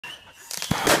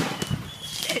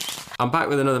I'm back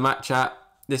with another Mac Chat.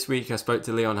 This week I spoke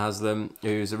to Leon Haslam,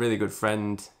 who's a really good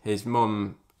friend. His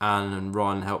mum, Anne, and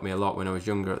Ron helped me a lot when I was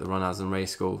younger at the Ron Haslam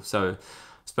Race School. So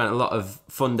spent a lot of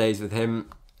fun days with him.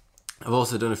 I've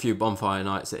also done a few bonfire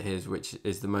nights at his, which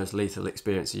is the most lethal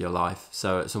experience of your life.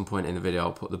 So at some point in the video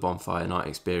I'll put the bonfire night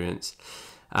experience.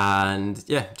 And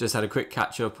yeah, just had a quick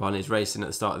catch up on his racing at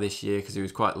the start of this year because he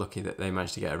was quite lucky that they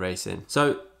managed to get a race in.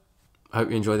 So I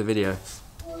hope you enjoy the video.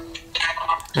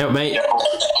 Hey up, mate.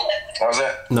 How's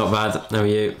it? Not bad. How are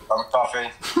you? I'm coffee.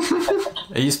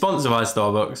 Are you sponsored by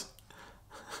Starbucks?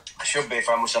 I should be if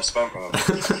I must have spent from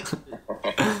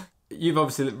them. You've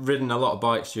obviously ridden a lot of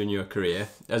bikes during your career.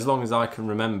 As long as I can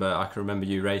remember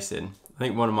you racing. I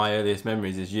think one of my earliest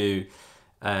memories is you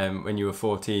when you were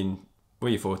 14. Were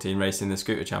you 14 racing the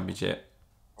scooter championship?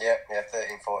 Yeah,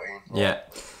 13, 14. Yeah.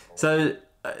 So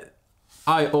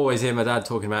I always hear my dad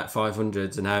talking about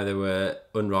 500s and how they were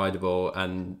unrideable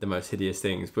and the most hideous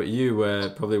things. But you were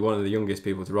probably one of the youngest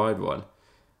people to ride one.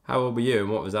 How old were you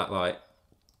and what was that like?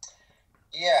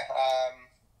 Yeah,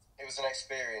 it was an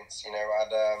experience. You know,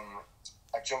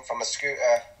 I jumped from a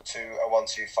scooter to a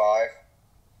 125.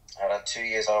 I had 2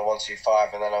 years on a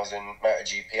 125 and then I was in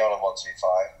MotoGP on a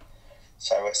 125.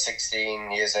 So at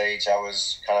 16 years age, I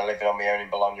was kind of living on my own in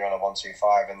Bologna on a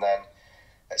 125, and then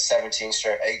at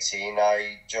 17/18,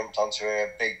 I jumped onto a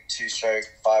big two-stroke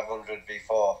 500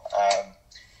 V4.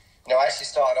 You know, I actually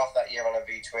started off that year on a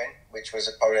V-twin, which was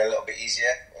probably a little bit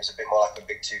easier. It was a bit more like a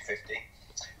big 250.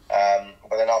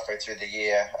 But then halfway through the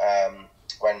year,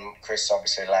 when Chris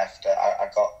obviously left, I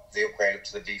got the upgrade up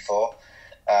to the V4.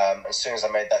 As soon as I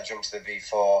made that jump to the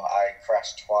V4, I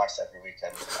crashed twice every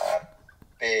weekend.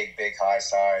 Big high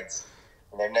sides,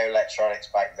 you know, no electronics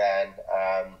back then,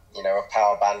 you know, a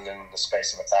power band in the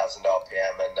space of 1,000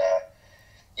 RPM, and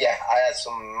yeah, I had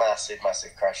some massive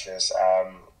crashes.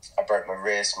 I broke my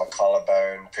wrist, my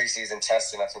collarbone. Pre-season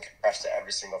testing, I think I crashed at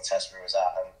every single test we was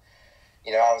at, and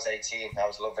you know, I was 18, I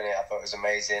was loving it, I thought it was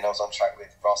amazing. I was on track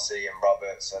with Rossi and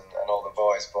Roberts and all the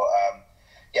boys, but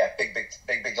yeah,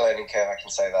 big learning curve, I can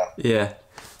say that. Yeah.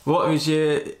 What was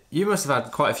you must have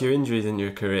had quite a few injuries in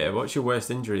your career. What's your worst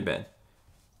injury been?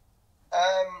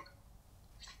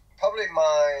 Probably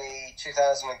my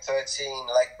 2013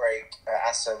 leg break at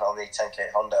Haslam on the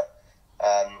 10K Honda.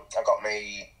 I got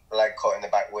my leg caught in the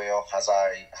back wheel as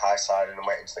I high-sided and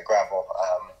went into the gravel.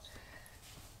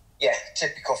 Yeah,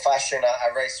 typical fashion.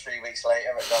 I raced 3 weeks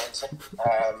later at Donington.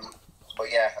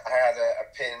 But yeah, I had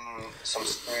a pin, some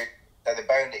screw. So the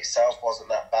bone itself wasn't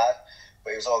that bad,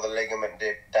 but it was all the ligament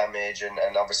damage and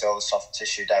obviously all the soft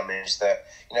tissue damage that,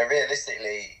 you know,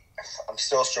 realistically, I'm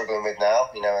still struggling with now,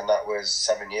 you know, and that was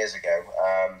 7 years ago.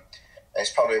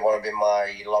 It's probably one of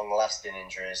my long-lasting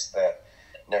injuries that,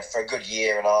 you know, for a good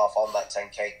year and a half on that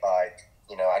 10K bike,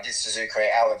 you know, I did Suzuka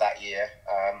 8 Hour that year,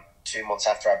 2 months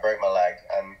after I broke my leg,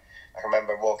 and I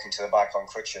remember walking to the bike on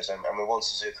crutches, and we won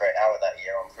Suzuka 8 Hour that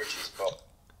year on crutches, but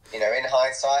you know, in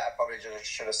hindsight, I probably just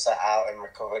should have sat out and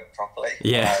recovered properly.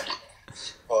 Yeah.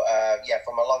 But yeah,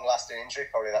 from a long-lasting injury,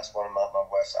 probably that's one of my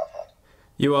worst I've had.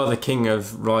 You are the king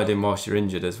of riding whilst you're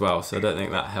injured as well, so I don't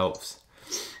think that helps.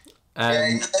 Yeah,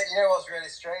 you know what's really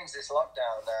strange this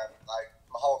lockdown? Like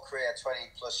my whole career, 20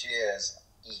 plus years,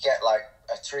 you get like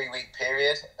a 3-week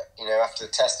period. You know, after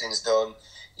the testing's done,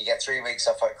 you get 3 weeks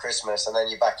off at Christmas, and then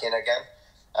you're back in again.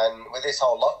 And with this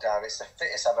whole lockdown, it's the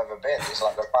fittest I've ever been. It's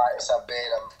like the brightest I've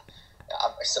been.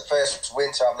 It's the first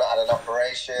winter I've not had an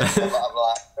operation. I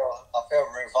feel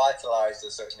revitalised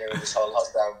as such, you know, with this whole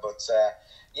lockdown. But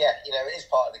yeah, you know, it is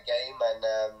part of the game, and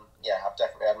yeah, I've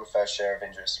definitely had my fair share of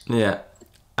injuries. Yeah.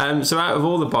 So out of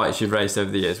all the bikes you've raced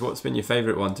over the years, what's been your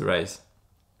favourite one to race?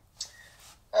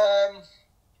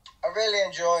 I really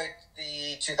enjoyed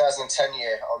the 2010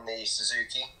 year on the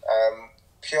Suzuki,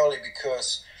 purely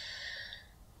because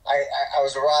I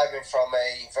was arriving from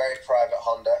a very private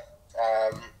Honda.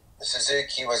 The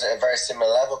Suzuki was at a very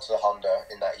similar level to the Honda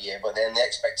in that year, but then the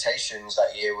expectations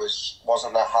that year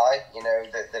wasn't that high. You know,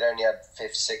 they'd only had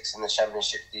 5th, 6th in the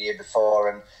championship the year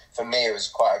before, and for me it was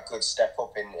quite a good step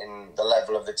up in the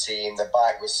level of the team. The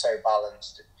bike was so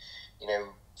balanced. You know,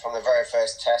 from the very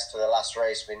first test to the last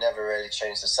race, we never really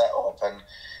changed the setup, and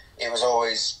it was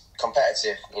always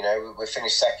competitive. You know, we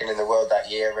finished second in the world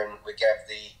that year, and we gave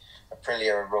the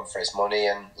Aprilia a run for its money,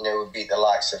 and you know, we beat the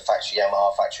likes of factory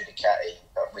Yamaha, factory Ducati,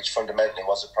 which fundamentally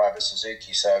was a private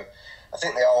Suzuki. So I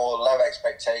think they all low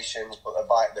expectations, but a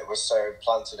bike that was so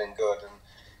planted and good, and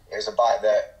it was a bike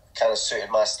that kind of suited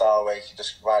my style, where you could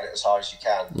just ride it as hard as you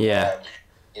can. Yeah.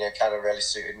 You know, kind of really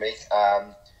suited me.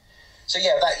 So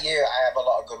yeah, that year I have a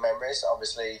lot of good memories.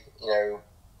 Obviously, you know,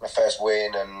 my first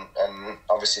win and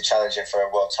obviously challenging for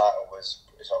a world title was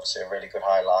obviously a really good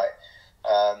highlight.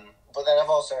 But then I've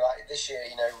also, like this year,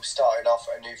 you know, starting off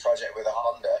a new project with a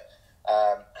Honda,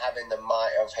 having the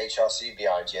might of HRC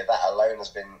behind you, that alone has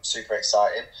been super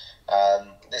exciting.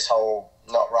 This whole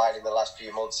not riding the last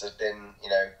few months has been, you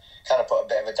know, kind of put a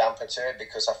bit of a damper to it,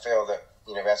 because I feel that,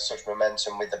 you know, we had such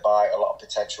momentum with the bike, a lot of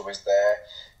potential was there,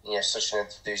 you know, such an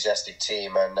enthusiastic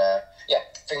team, and yeah,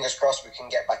 fingers crossed we can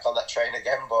get back on that train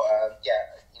again. But yeah,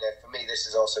 you know, for me, this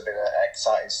has also been an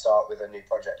exciting start with a new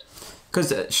project.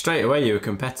 Because straight away you were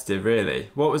competitive, really.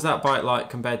 What was that bike like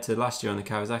compared to last year on the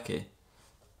Kawasaki?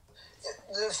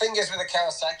 The thing is with the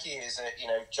Kawasaki is that, you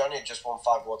know, Johnny had just won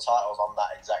 5 world titles on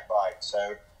that exact bike,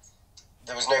 so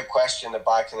there was no question the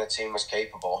bike and the team was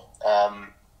capable.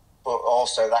 But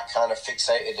also that kind of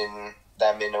fixated in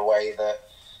them in a way that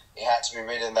it had to be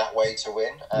ridden that way to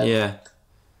win. And yeah.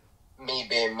 Me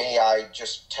being me, I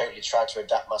just totally tried to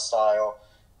adapt my style,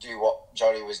 do what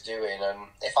Johnny was doing. And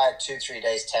if I had 2-3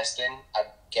 days testing, I'd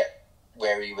get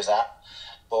where he was at.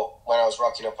 But when I was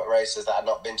rocking up at races that I'd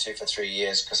not been to for 3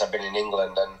 years, because I've been in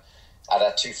England, and I'd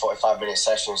had 2 45-minute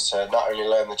sessions to not only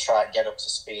learn the track, get up to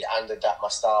speed, and adapt my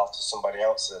style to somebody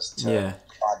else's to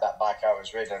ride that bike I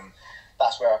was ridden,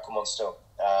 that's where I come unstuck.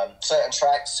 Certain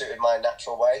tracks suited my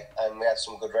natural way, and we had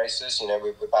some good races. You know,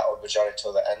 we battled with Johnny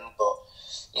till the end. But,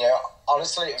 you know,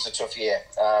 honestly, it was a tough year.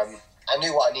 I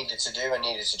knew what I needed to do. I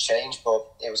needed to change, but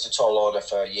it was a tall order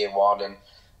for year one. And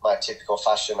my typical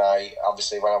fashion, I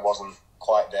obviously, when I wasn't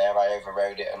quite there, I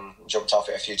overrode it and jumped off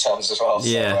it a few times as well.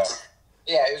 Yeah. So,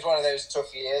 yeah, it was one of those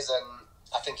tough years, and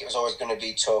I think it was always going to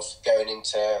be tough going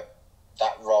into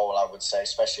that role, I would say,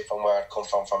 especially from where I'd come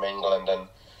from England and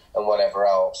whatever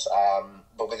else.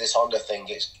 But with this Honda thing,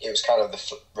 it was kind of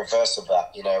the reverse of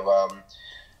that, you know.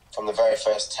 From the very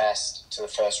first test to the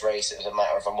first race, it was a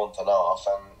matter of a month and a half,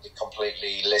 and it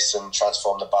completely listened,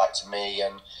 transformed the bike to me,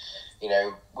 and, you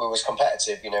know, we was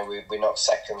competitive. You know, we knocked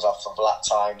seconds off of lap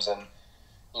times, and,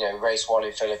 you know, race 1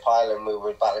 in Phillip Island, we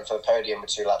were battling for the podium with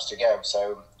 2 laps to go.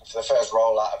 So for the first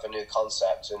rollout of a new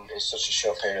concept in such a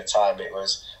short period of time, it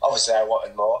was, obviously I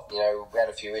wanted more. You know, we had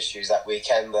a few issues that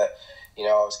weekend that, you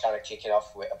know, I was kind of kicking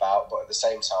off with about, but at the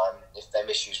same time, if them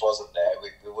issues wasn't there,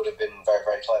 we would have been very,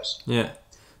 very close. Yeah,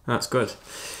 that's good.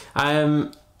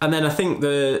 And then I think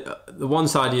the one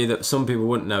side of you that some people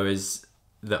wouldn't know is,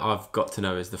 that I've got to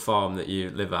know, is the farm that you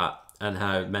live at and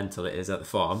how mental it is at the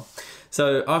farm.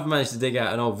 So I've managed to dig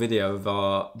out an old video of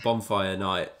our bonfire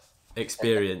night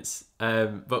experience.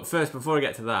 But first, before I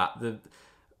get to that,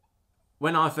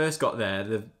 when I first got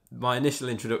there, my initial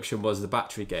introduction was the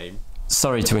battery game.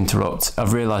 Sorry to interrupt.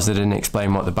 I've realised I didn't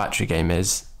explain what the battery game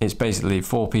is. It's basically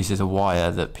 4 pieces of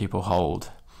wire that people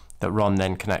hold, that Ron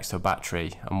then connects to a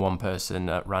battery, and one person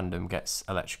at random gets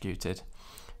electrocuted.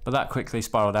 But that quickly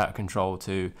spiralled out of control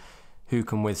to who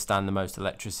can withstand the most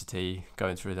electricity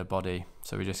going through their body.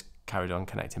 So we just carried on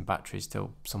connecting batteries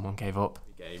till someone gave up.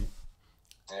 Game.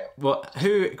 Yeah. Well,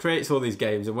 who creates all these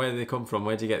games, and where do they come from?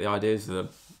 Where do you get the ideas for them?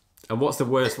 And what's the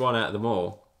worst one out of them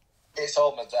all? It's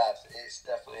all my dad. It's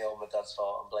definitely all my dad's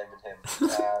fault. I'm blaming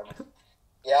him.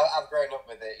 Yeah, I've grown up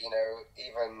with it. You know,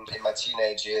 even in my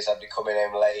teenage years, I'd be coming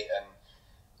home late, and,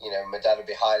 you know, my dad would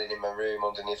be hiding in my room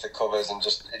underneath the covers, and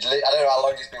just, I don't know how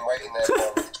long he's been waiting there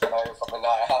for, you know, from a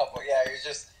night out. But yeah,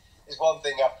 it's one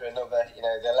thing after another. You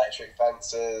know, the electric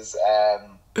fences,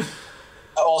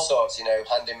 all sorts. You know,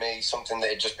 handing me something that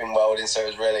had just been welding, so it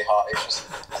was really hot.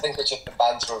 I think it's just the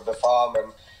banter of the farm,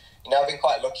 and, you know, I've been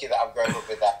quite lucky that I've grown up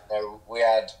with that. You know, we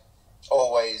had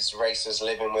always racers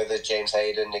living with us: James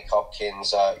Hayden, Nick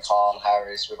Hopkins, Carl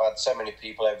Harris. We've had so many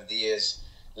people over the years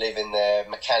living there,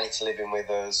 mechanics living with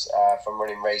us, from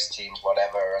running race teams,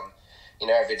 whatever. And, you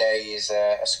know, every day is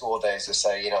a school day, as they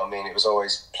say. You know what I mean? It was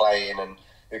always playing and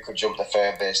who could jump the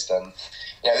furthest. And,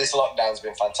 you know, this lockdown's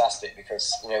been fantastic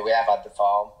because, you know, we have had the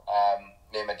farm.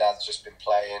 Me and my dad's just been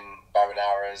playing bow and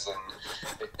arrows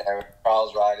and, you know,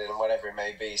 trials riding and whatever it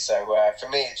may be. So for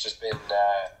me, it's just been,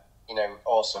 you know,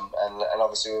 awesome. And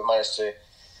obviously we've managed to,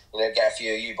 you know, get a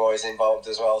few of you boys involved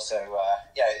as well. So,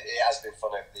 yeah, it has been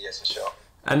fun over the years for sure.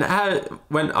 And how,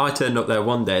 when I turned up there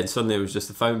one day and suddenly it was just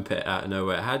a foam pit out of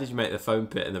nowhere, how did you make the foam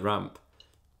pit and the ramp?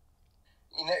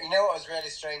 You know what was really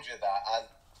strange with that?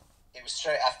 It was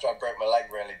straight after I broke my leg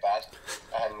really bad.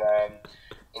 And,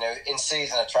 you know, in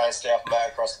season I try and stay off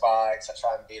motocross bikes. I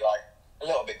try and be, like, a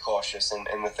little bit cautious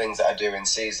in the things that I do in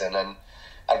season. And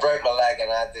I broke my leg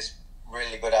and I had this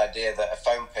really good idea that a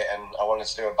foam pit, and I wanted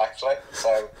to do a backflip.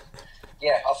 So,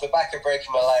 yeah, off the back of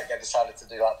breaking my leg, I decided to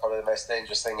do that, probably the most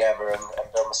dangerous thing ever, and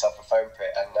build myself a foam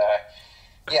pit. And,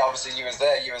 yeah, obviously you was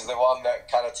there. You was the one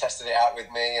that kind of tested it out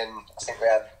with me, and I think we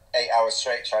had 8 hours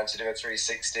straight trying to do a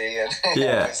 360. And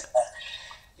yeah.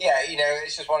 yeah, you know,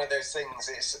 it's just one of those things.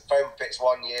 It's foam pits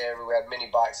one year, we had mini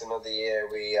bikes another year.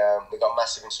 We got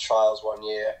massive into trials one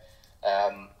year.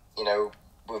 You know,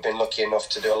 we've been lucky enough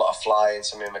to do a lot of flying.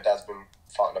 So me and my dad's been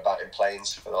farting about in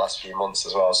planes for the last few months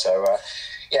as well. So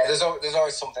yeah, there's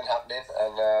always something happening,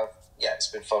 and yeah, it's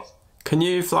been fun. Can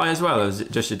you fly as well, or is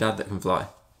it just your dad that can fly?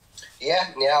 Yeah,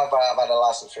 I've had a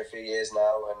license for a few years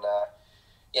now, and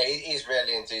yeah, he's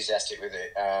really enthusiastic with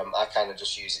it. I kind of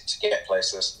just use it to get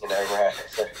places, you know.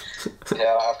 You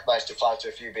know, I've managed to fly to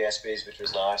a few BSBs, which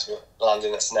was nice. We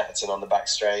landed at Snetterton on the back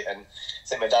straight, and I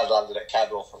think my dad landed at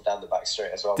Cadwell down the back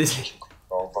straight as well. Did he?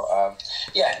 But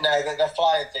yeah, no, the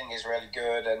flying thing is really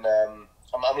good, and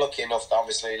I'm lucky enough to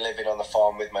obviously living on the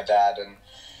farm with my dad, and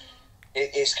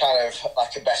it's kind of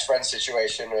like a best friend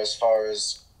situation as far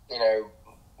as, you know,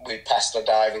 we passed the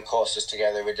diving courses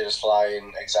together, we did his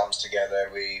flying exams together,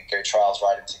 we go trials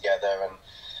riding together, and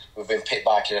we've been pit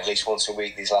biking at least once a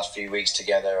week these last few weeks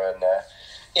together, and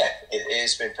yeah,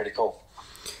 it's been pretty cool.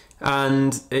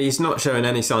 And he's not showing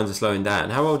any signs of slowing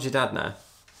down. How old's your dad now?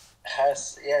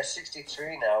 Yeah,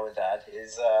 63 now with Dad.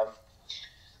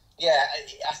 Yeah,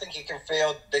 I think he can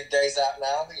feel big days out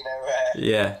now, you know.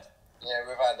 Yeah. You know,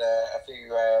 we've had a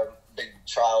few big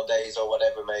trial days or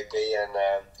whatever it may be, and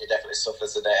he definitely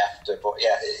suffers the day after. But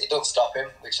yeah, it doesn't stop him,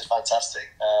 which is fantastic.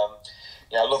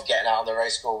 You know, I love getting out on the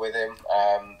race course with him,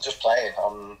 just playing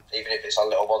on, even if it's on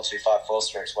little 1, 2, 5, 4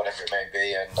 strokes, whatever it may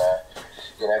be. And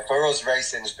you know, for us,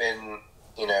 racing's been,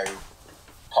 you know,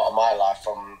 part of my life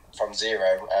from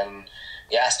zero, and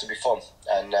it has to be fun.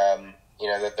 And you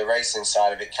know, the racing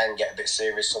side of it can get a bit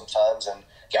serious sometimes and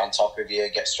get on top of you,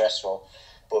 get stressful.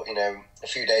 But you know, a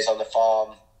few days on the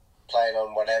farm, playing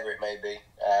on whatever it may be,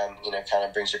 you know, kind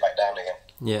of brings you back down again.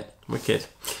 Yeah, wicked.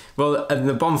 Well, and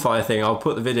the bonfire thing, I'll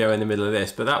put the video in the middle of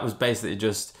this, but that was basically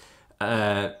just,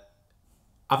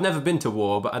 I've never been to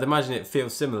war, but I'd imagine it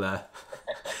feels similar.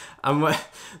 And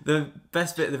the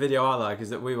best bit of the video I like is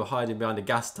that we were hiding behind a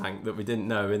gas tank that we didn't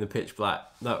know in the pitch black.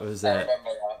 That was I remember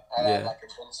that. I had like a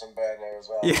Bunsen burner as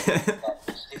well. Yeah.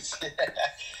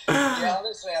 Yeah,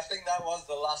 honestly, I think that was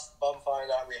the last bonfire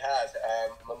night we had.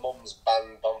 My mum's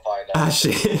banned bonfire night. After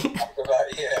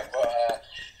that, yeah, but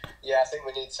yeah, I think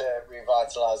we need to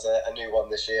revitalise a new one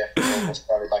this year. We'll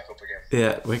start it back up again.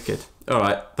 Yeah, wicked. All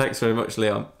right, thanks very much,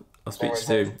 Leon. I'll speak to you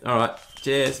soon. All right,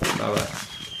 cheers. Bye-bye.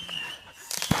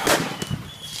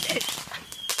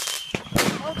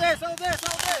 Hold this.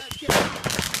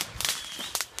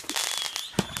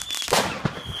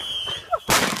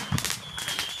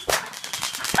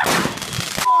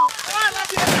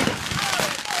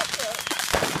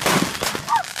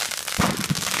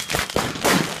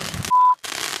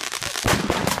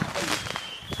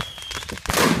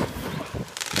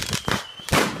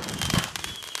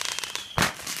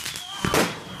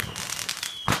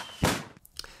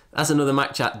 That's another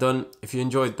Mac Chat done. If you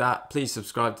enjoyed that, please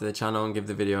subscribe to the channel and give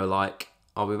the video a like.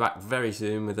 I'll be back very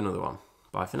soon with another one.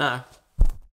 Bye for now.